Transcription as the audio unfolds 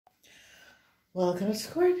Welcome,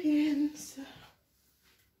 Scorpions.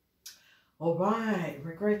 All right,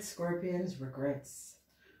 regrets, Scorpions, regrets.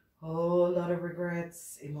 Whole lot of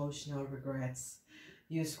regrets, emotional regrets.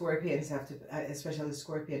 You Scorpions have to, especially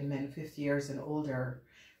Scorpion men 50 years and older,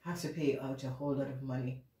 have to pay out a whole lot of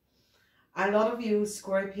money. A lot of you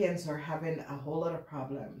Scorpions are having a whole lot of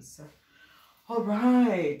problems. All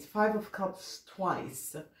right, Five of Cups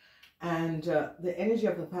twice. And the energy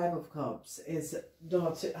of the Five of Cups is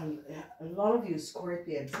not, a lot of you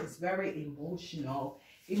Scorpions is very emotional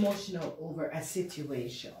over a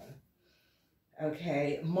situation.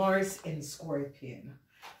 Okay, Mars in Scorpion.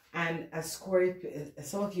 And a Scorpion,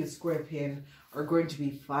 some of you Scorpion are going to be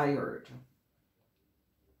fired.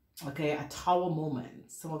 Okay, a tower moment.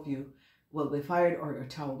 Some of you will be fired or a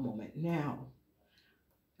tower moment. Now,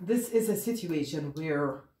 this is a situation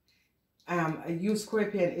where you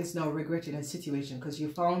Scorpion is now regretting a situation because you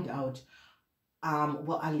found out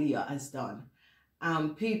what a Leo has done.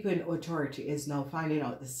 People in authority is now finding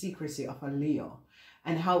out the secrecy of a Leo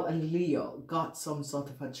and how a Leo got some sort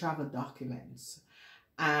of a travel documents.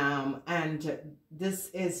 And this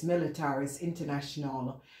is military's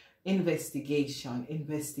international investigation,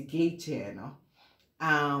 investigating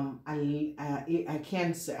a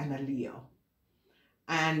Cancer and a Leo.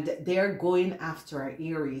 And they're going after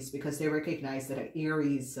Aries because they recognize that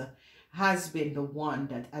Aries has been the one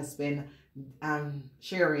that has been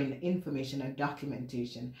sharing information and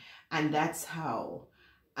documentation. And that's how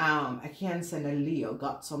a Cancer and a Leo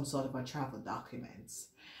got some sort of a travel documents.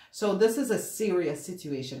 So this is a serious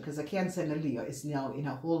situation because a Cancer and a Leo is now in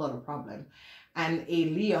a whole lot of problem. And a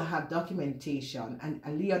Leo have documentation, and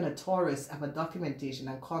a Leo and a Taurus have a documentation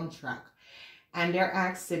and contract. And they're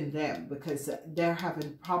asking them because they're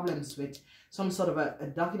having problems with some sort of a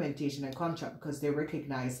documentation and contract because they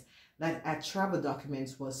recognize that a travel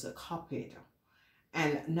documents was copied.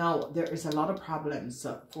 And now there is a lot of problems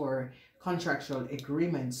for contractual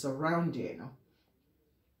agreements surrounding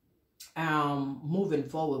moving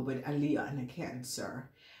forward with a Leo and a Cancer.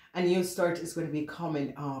 A new start is going to be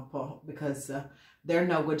coming up because they're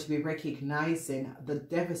now going to be recognizing the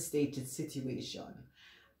devastated situation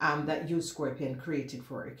that you Scorpion created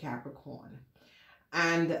for a Capricorn.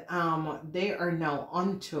 And they are now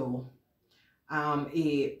onto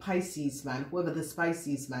a Pisces man, whoever this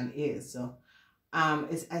Pisces man is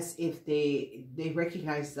as if they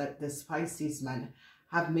recognize that this Pisces man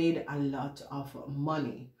have made a lot of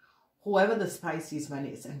money. Whoever the Pisces man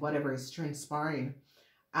is and whatever is transpiring,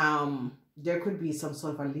 there could be some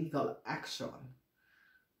sort of a legal action.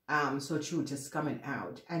 So truth is coming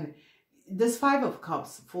out. And this Five of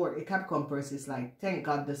Cups for a Capricorn person is like, thank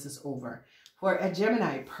God this is over. For a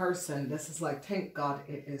Gemini person, this is like, thank God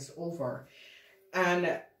it is over.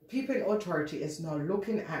 And people in authority is now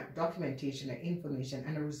looking at documentation and information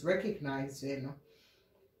and is recognizing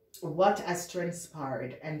what has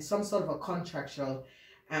transpired and some sort of a contractual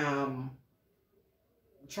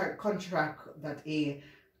contract that a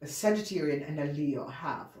Sagittarian and a Leo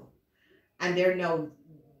have. And they're now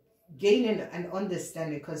gaining an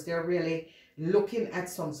understanding because they're really looking at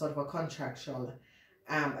some sort of a contractual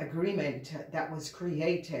agreement that was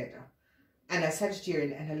created, and a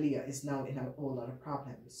Sagittarian and a Leo is now in a whole lot of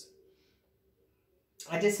problems.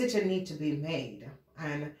 A decision need to be made,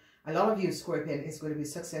 and a lot of you Scorpion is going to be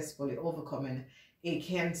successfully overcoming a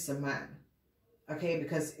Cancer man. Okay,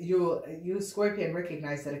 because you Scorpion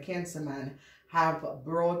recognize that a Cancer man have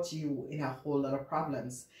brought you in a whole lot of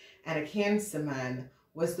problems, and a Cancer man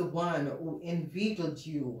was the one who inveigled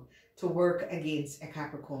you to work against a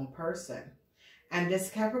Capricorn person. And this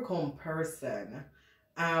Capricorn person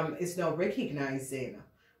is now recognizing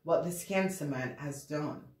what this Cancer man has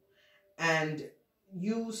done. And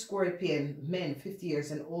you Scorpion men 50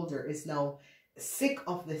 years and older is now sick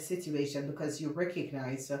of the situation because you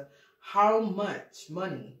recognize how much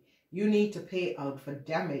money you need to pay out for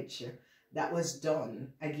damage that was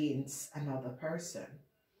done against another person.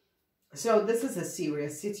 So this is a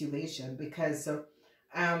serious situation because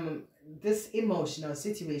this emotional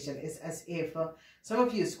situation is as if some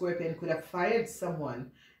of you Scorpion could have fired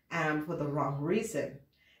someone for the wrong reason,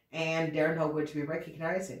 and they're now going to be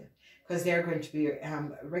recognizing, because they're going to be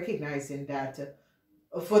recognizing that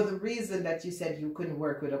for the reason that you said you couldn't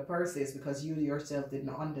work with a person is because you yourself didn't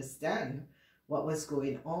understand what was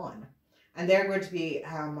going on, and they're going to be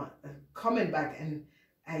coming back and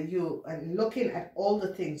looking at all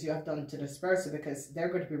the things you have done to this person, because they're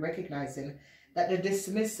going to be recognizing that the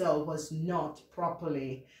dismissal was not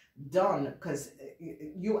properly done, because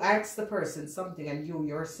you asked the person something and you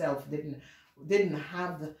yourself didn't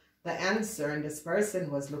have the answer, and this person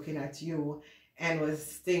was looking at you and was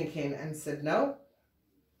thinking and said, no,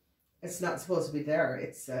 It's not supposed to be there.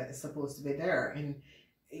 It's supposed to be there. And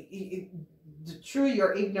through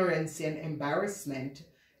your ignorance and embarrassment,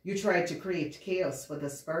 you try to create chaos for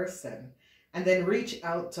this person, and then reach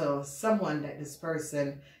out to someone that this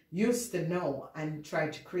person used to know and try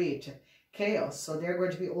to create chaos. So they're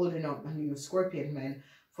going to be holding up on you, Scorpion men,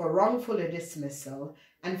 for wrongful dismissal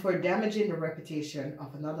and for damaging the reputation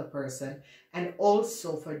of another person, and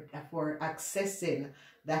also for accessing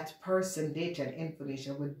that person data and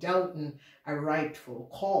information without a rightful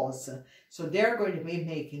cause. So they're going to be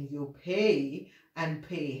making you pay, and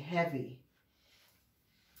pay heavy.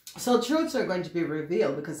 So truths are going to be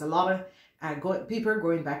revealed, because a lot of people are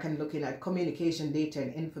going back and looking at communication data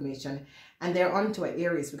and information, and they're onto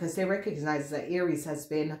Aries because they recognize that Aries has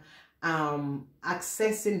been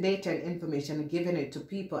accessing data and information and giving it to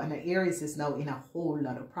people, and Aries is now in a whole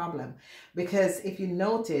lot of problem. Because if you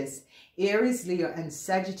notice, Aries, Leo, and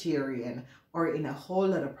Sagittarian are in a whole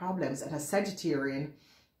lot of problems, and a Sagittarian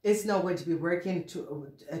is now going to be working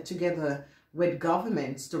together with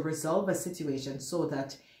governments to resolve a situation so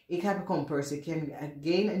that a Capricorn person can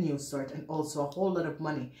gain a new start and also a whole lot of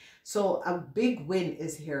money. So a big win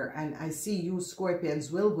is here, and I see you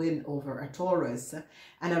Scorpions will win over a Taurus,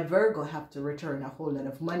 and a Virgo have to return a whole lot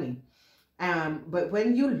of money. But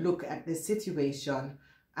when you look at the situation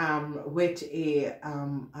with a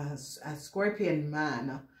Scorpion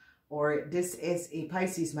man, or this is a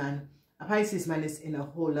Pisces man is in a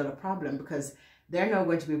whole lot of problem, because they're now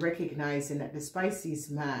going to be recognizing that this Pisces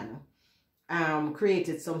man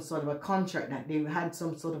created some sort of a contract, that they had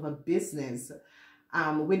some sort of a business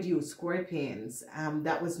with you Scorpions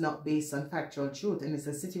that was not based on factual truth. And it's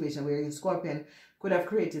a situation where you Scorpion could have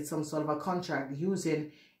created some sort of a contract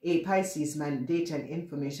using a Pisces man data and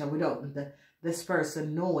information without this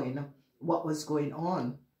person knowing what was going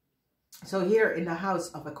on. So here in the house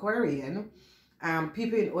of Aquarian,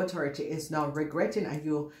 people in authority is now regretting, and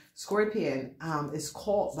you Scorpion is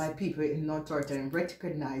caught by people in authority and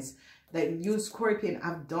recognize that you Scorpion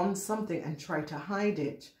have done something and try to hide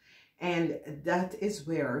it. And that is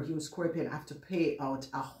where you Scorpion have to pay out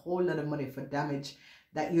a whole lot of money for damage,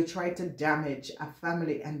 that you try to damage a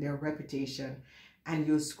family and their reputation, and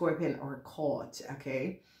you Scorpion are caught,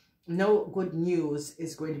 okay? No good news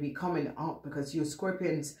is going to be coming up, because you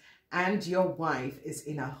Scorpions and your wife is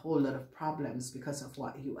in a whole lot of problems because of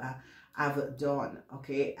what you have done,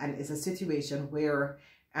 okay? And it's a situation where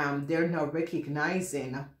they're now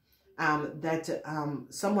recognizing that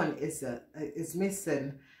someone is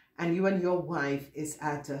missing, and you and your wife is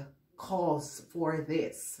at a cause for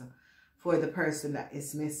this, for the person that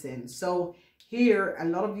is missing. So here, a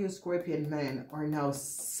lot of you Scorpion men are now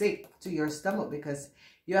sick to your stomach, because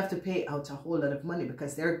you have to pay out a whole lot of money,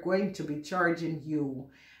 because they're going to be charging you,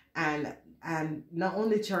 and not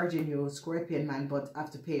only charging you Scorpion man, but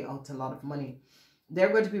have to pay out a lot of money. They're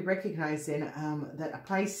going to be recognizing that a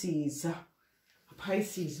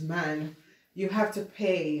Pisces man, you have to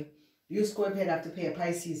pay, you Scorpion have to pay a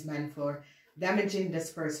Pisces man for damaging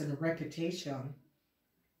this person's reputation.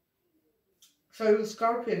 So you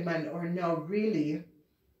Scorpion man are now really,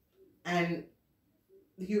 and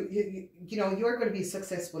you know, you're going to be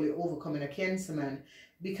successfully overcoming a Cancer man,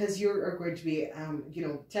 because you are going to be you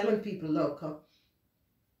know, telling people, look,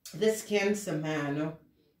 this Cancer man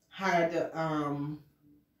had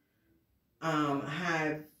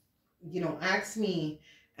you know, asked me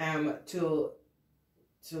to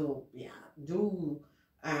do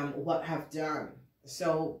what I've done.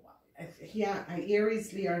 So yeah,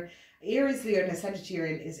 Aries, Leo, and a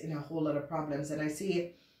Sagittarian is in a whole lot of problems. And I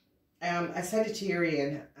see a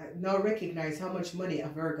Sagittarian now recognize how much money a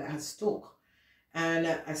Virgo has took. And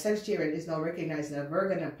a Sagittarian is now recognizing a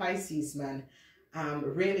Virgo and a Pisces man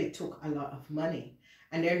really took a lot of money.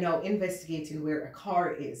 And they're now investigating where a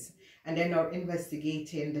car is. And they're now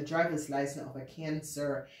investigating the driver's license of a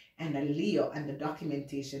Cancer and a Leo, and the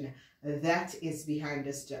documentation that is behind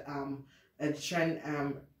this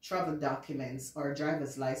travel documents or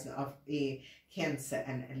driver's license of a Cancer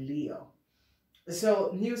and a Leo.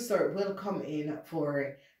 So new start will come in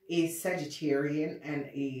for a Sagittarian and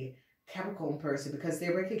a Capricorn person, because they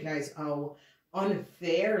recognize how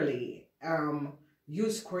unfairly you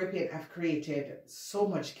Scorpion have created so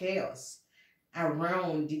much chaos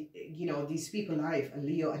around, you know, these people life, a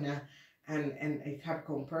Leo and a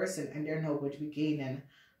Capricorn person, and they're now going to be gaining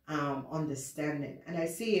understanding. And I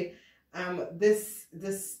see this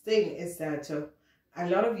thing is that a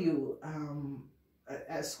lot of you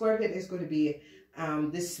Scorpion is going to be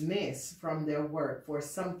dismissed from their work for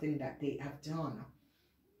something that they have done.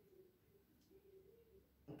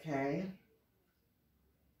 Okay.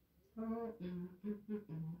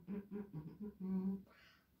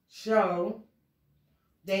 So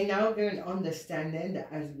they now gain understanding that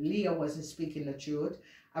as Leo wasn't speaking the truth,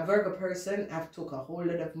 a Virgo person have took a whole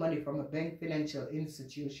lot of money from a bank financial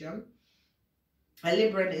institution. A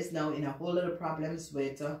Libran is now in a whole lot of problems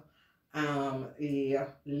with a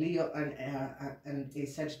Leo and a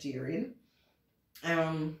Sagittarian.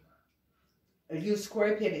 You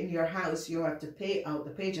Scorpion in your house, you have to pay out.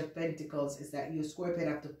 The Page of Pentacles is that you Scorpion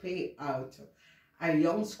have to pay out a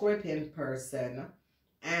young Scorpion person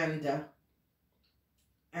and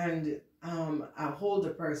a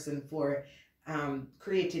older person for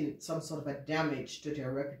creating some sort of a damage to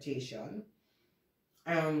their reputation.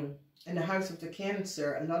 In the house of the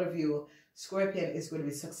Cancer, a lot of you Scorpion is going to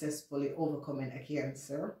be successfully overcoming a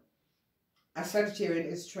Cancer. A Sagittarian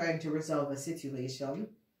is trying to resolve a situation.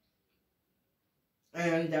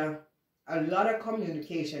 And a lot of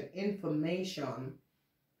communication, information,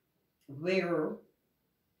 where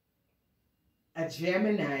a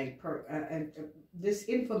Gemini, this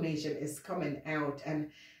information is coming out, and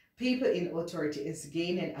people in authority is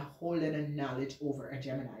gaining a whole lot of knowledge over a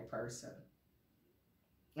Gemini person.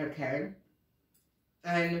 Okay?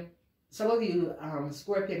 And some of you,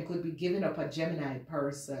 Scorpion, could be giving up a Gemini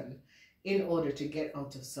person in order to get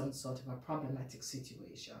out of some sort of a problematic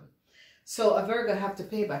situation. So a Virgo have to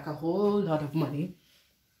pay back a whole lot of money.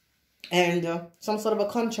 And some sort of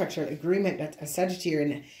a contractual agreement that a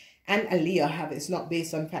Sagittarian and a Leo have is not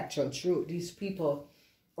based on factual truth. These people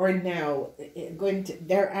are now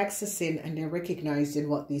they're accessing and they're recognizing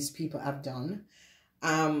what these people have done.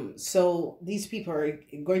 So these people are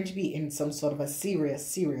going to be in some sort of a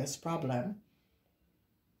serious problem.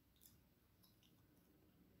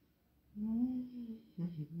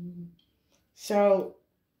 So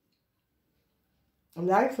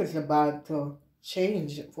life is about to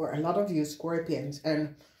change for a lot of you Scorpions,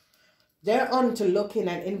 and they're on to looking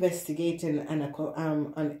and investigating an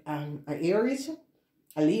Aries,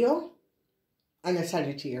 a Leo, and a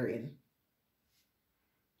Sagittarian.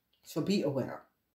 So be aware.